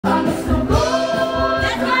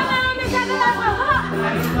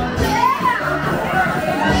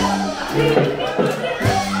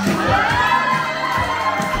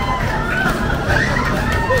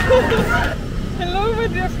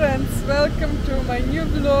to my new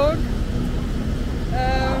vlog.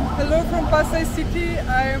 Hello from Pasay City.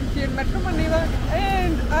 I am here in Metro Manila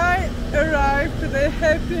and I arrived to the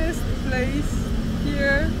happiest place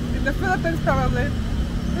here in the Philippines probably.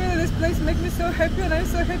 Really, this place makes me so happy and I'm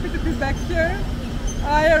so happy to be back here.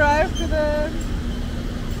 I arrived to the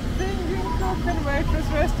Singing Cook and Waitress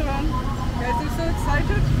restaurant. Guys, I'm so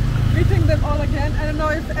excited meeting them all again. I don't know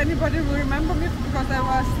if anybody will remember me because I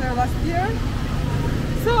was there last year.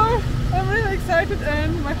 So I'm really excited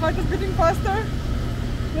and my heart is beating faster.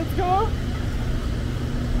 Let's go!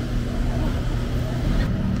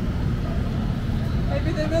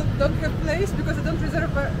 Maybe they don't have place because I didn't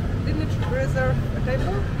reserve a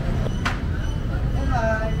table. Oh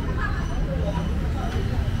hi!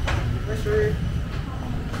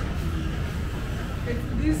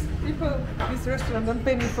 These people, this restaurant don't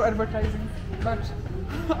pay me for advertising, but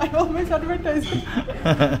I always advertise it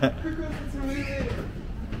because it's really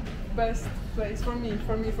best place for me,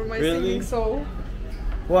 for my singing soul.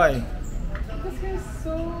 Why? This guy is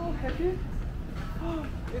so happy.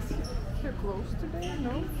 Is he here close today?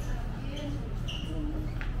 No?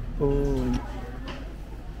 Oh.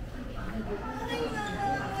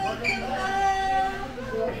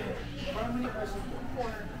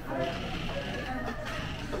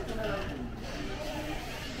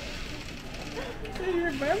 He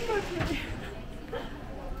remembered me.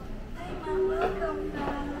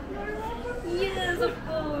 Yes, of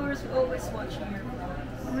course. We're always watching your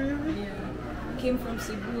vlogs. Really? Yeah. Came from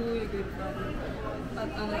Cebu, you good from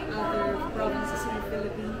other provinces in the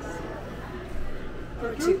Philippines.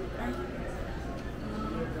 Or two.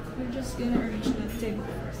 We're just gonna arrange the table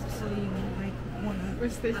first, so you might wanna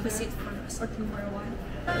have a seat for us for a while.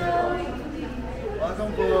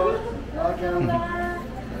 Welcome po. Welcome.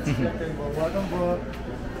 Welcome po.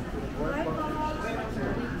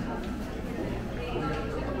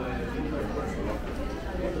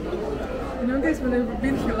 You know guys, when I've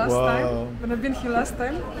been here last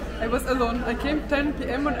time, I was alone. I came 10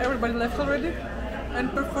 PM when everybody left already,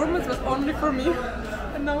 and performance was only for me.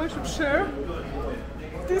 And now I should share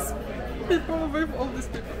these people with all these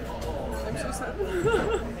people. I'm so sad.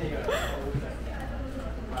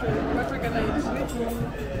 Okay, what we're gonna eat?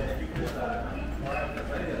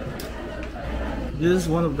 This is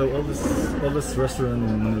one of the oldest restaurant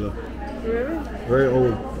in Manila. Really? Very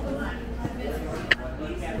old.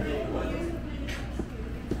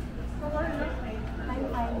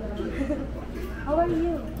 How are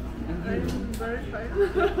you? I'm very fine.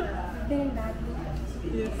 Feeling bad?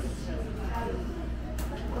 Yes.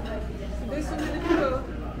 There's so many people.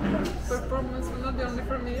 Performance will not be only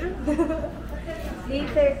for me.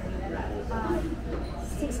 Later,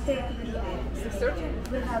 6:30 p.m. 6:30?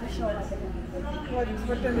 We'll have a show at the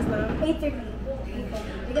What time is that? 8:30.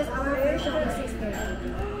 Because our first show is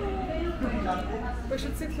 6:30. We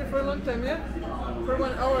should sit here for a long time, yeah? For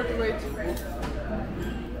 1 hour to wait.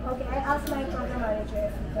 Okay, I asked my program manager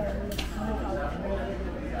if we can move out.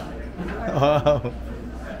 Wow.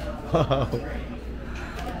 Wow.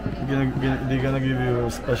 They're gonna give you a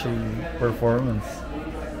special performance.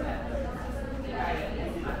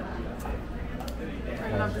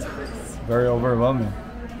 I love this place. Very overwhelming.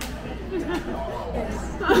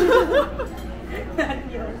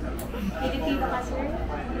 Filipino ka, sir?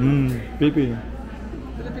 Pipi.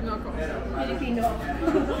 Filipino ako. Filipino.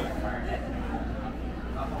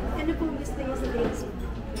 Ano pong gusto niyo sa drinks?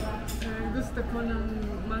 Gusto ko ng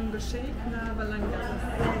mango shake na balangga.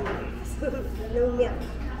 No milk.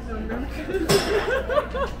 No milk.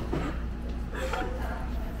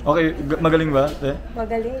 Okay, magaling ba?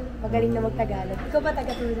 Magaling. Magaling na mag-Tagalog. Ikaw ba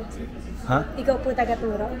taga-turo? Ha? Ikaw po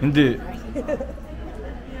taga-turo? Hindi.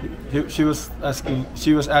 She was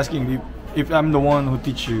asking me if I'm the one who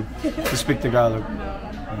teach you to speak Tagalog. No,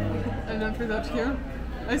 I don't feel that here.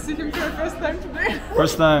 I see him for the first time today.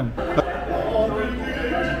 First time.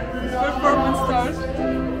 Performance starts.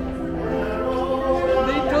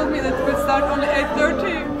 They told me that it would start only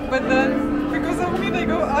 8:30, but then because of me they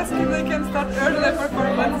go ask if they can start earlier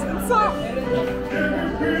performance, and so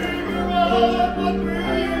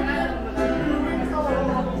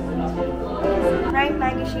Fried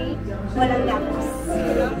mango shake, walang lapis.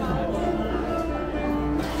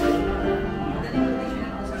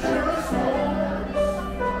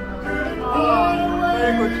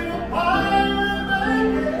 very good.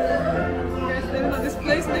 Guys, I don't know, this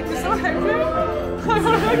place makes me so happy.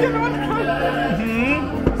 I cannot cry.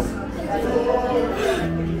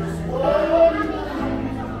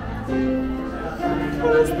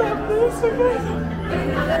 Stop this, okay?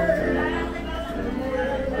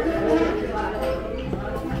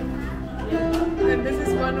 And this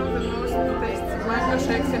is one of the most tasty mango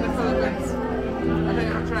shakes in the Philippines.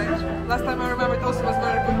 French. Last time I remember it also was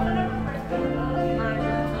very good. Very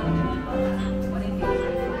good.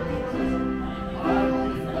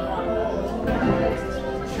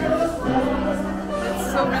 It's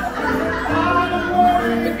so beautiful.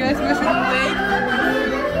 But guys, we should wait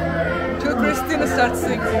till Christina starts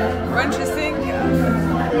singing. When she sings,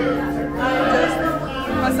 I just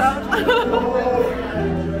pass out.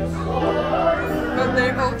 But they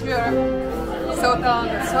both here so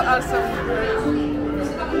talented, so awesome.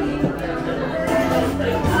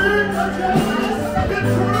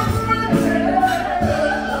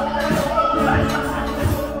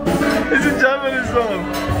 It's a Japanese song.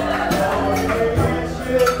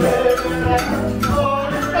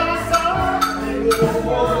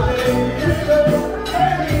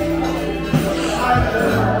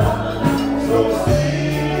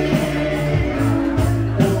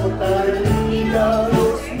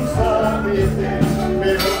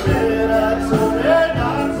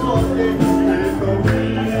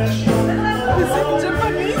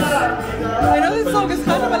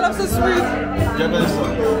 So sweet. Japanese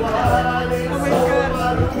song.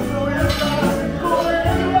 Oh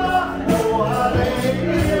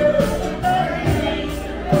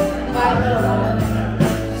my god.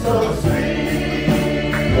 So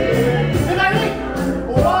sweet. And I think,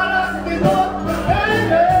 what a baby.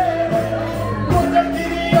 Put the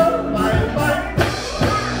kitty on my back.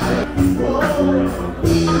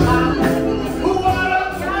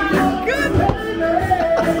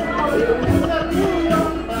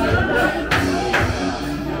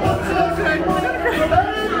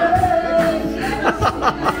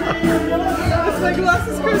 My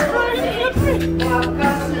glasses go crying at me.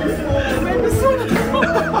 Made me so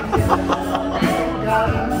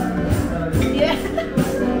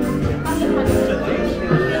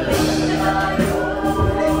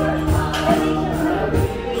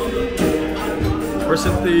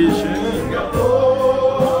Presentation.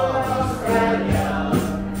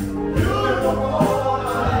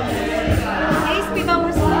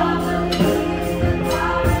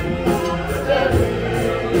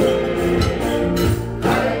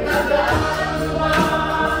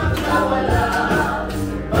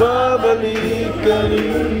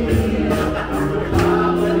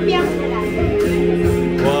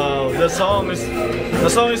 Wow, the song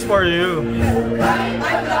is for you.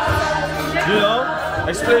 You know?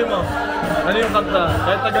 Explain mo. Ano yung kanta?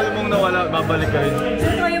 Kahit tagal mong nawala, babalik ka rin.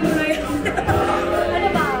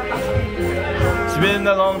 It's been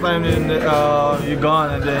a long time you gone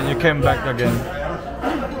and then you came back again.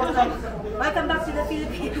 Welcome back to the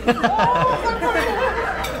Philippines.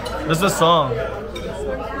 That's the song.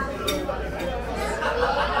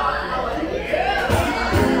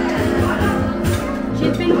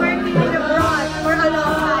 She's been working in abroad for a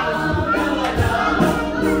long time.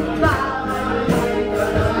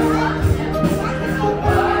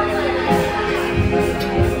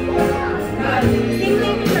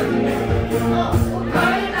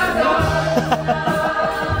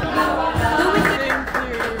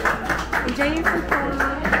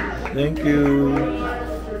 Thank you.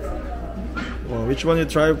 Well, which one you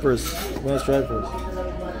try first? Let's try first.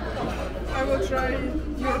 I will try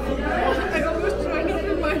your food. I always try not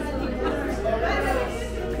to my food.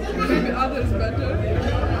 Maybe others better.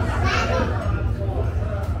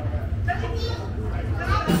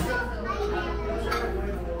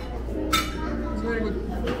 It's very good.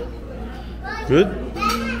 Good?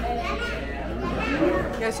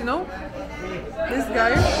 Guys, you know, this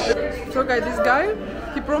guy,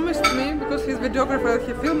 he promised me, because he's videographer,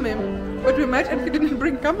 he filmed me. But we met and he didn't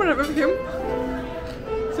bring camera with him.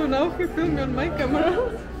 So now he filmed me on my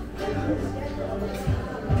camera.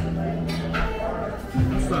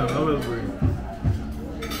 Next time I will bring.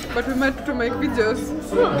 But we met to make videos.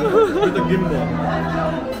 With a gimbal.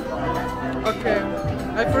 Okay,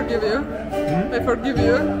 I forgive you. I forgive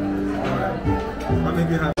you. I'll make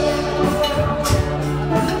you happy.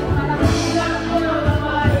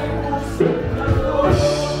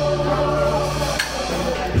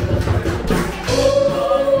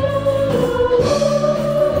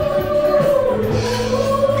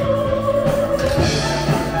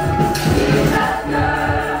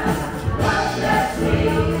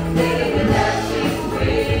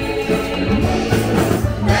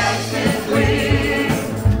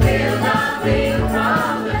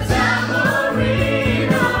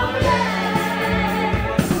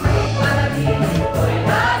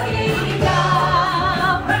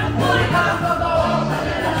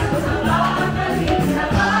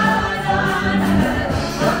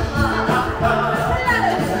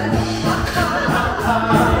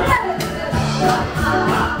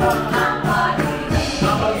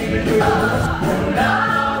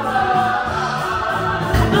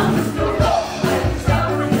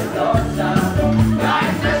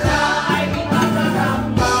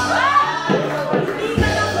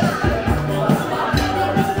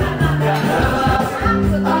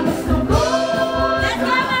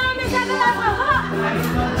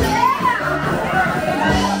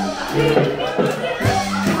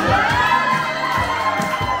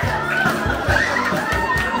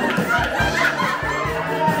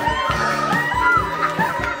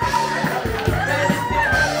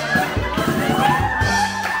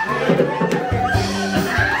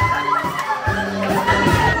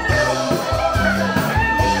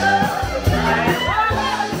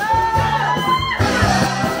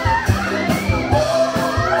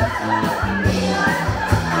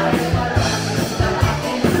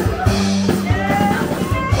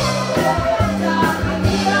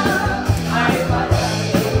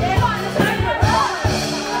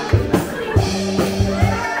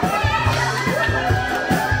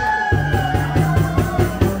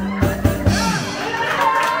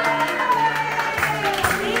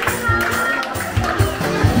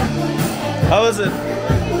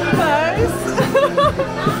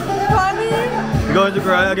 You going to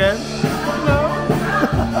cry again? No.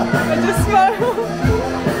 I just smile.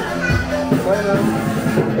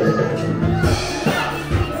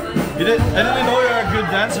 I didn't know you're a good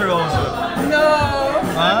dancer also. No.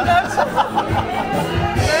 Huh? That's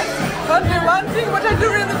only one thing what I do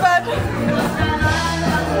really bad.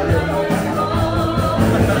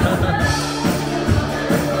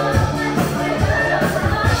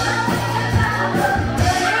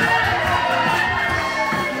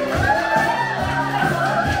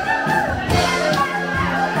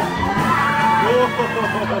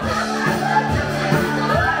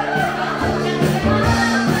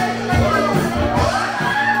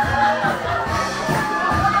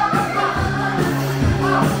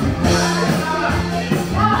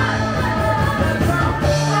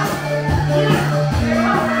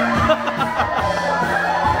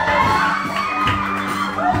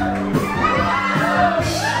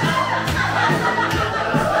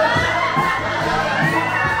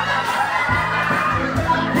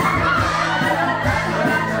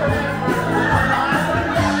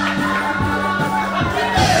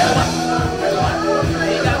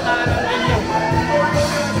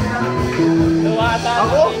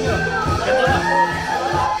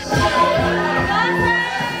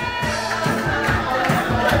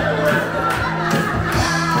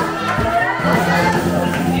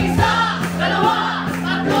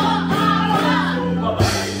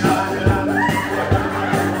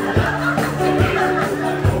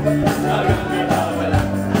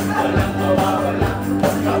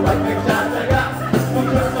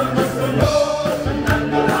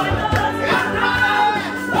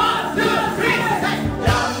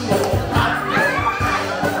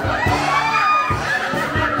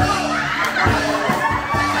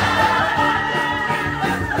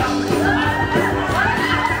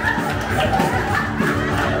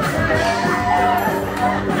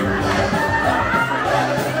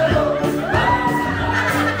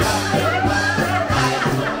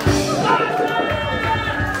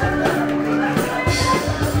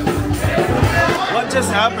 What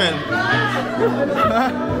just happened?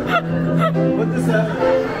 What just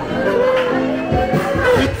happened?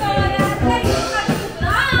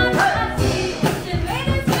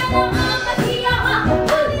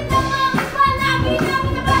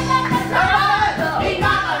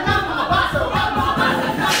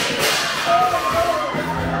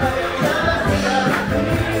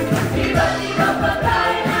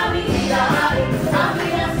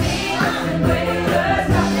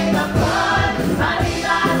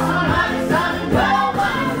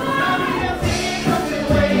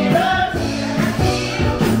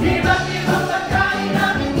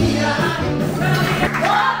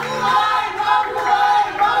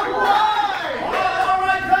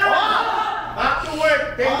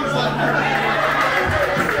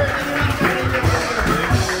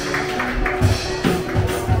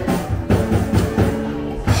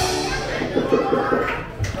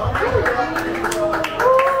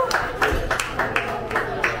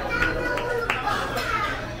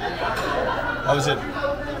 How was it?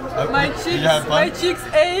 My cheeks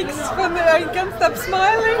aches when I can't stop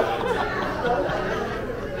smiling.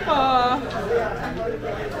 Oh,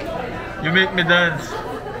 You make me dance.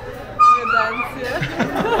 you dance, yeah.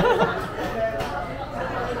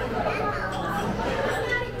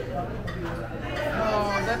 Oh,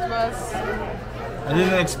 that was. I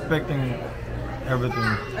didn't expecting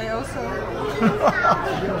everything. I also.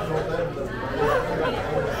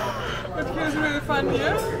 It feels really fun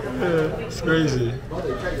here. Yeah, it's crazy.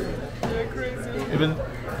 Yeah, crazy. Even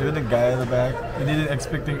the guy in the back, he didn't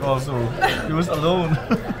expecting also. He was alone.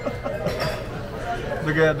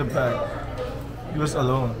 The guy at the back, he was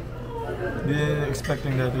alone. He didn't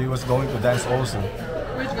expecting that he was going to dance also.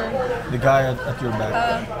 Which guy? The guy at your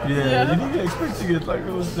back. Yeah. He didn't expecting it like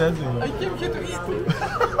he was dancing. I came here to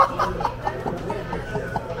eat.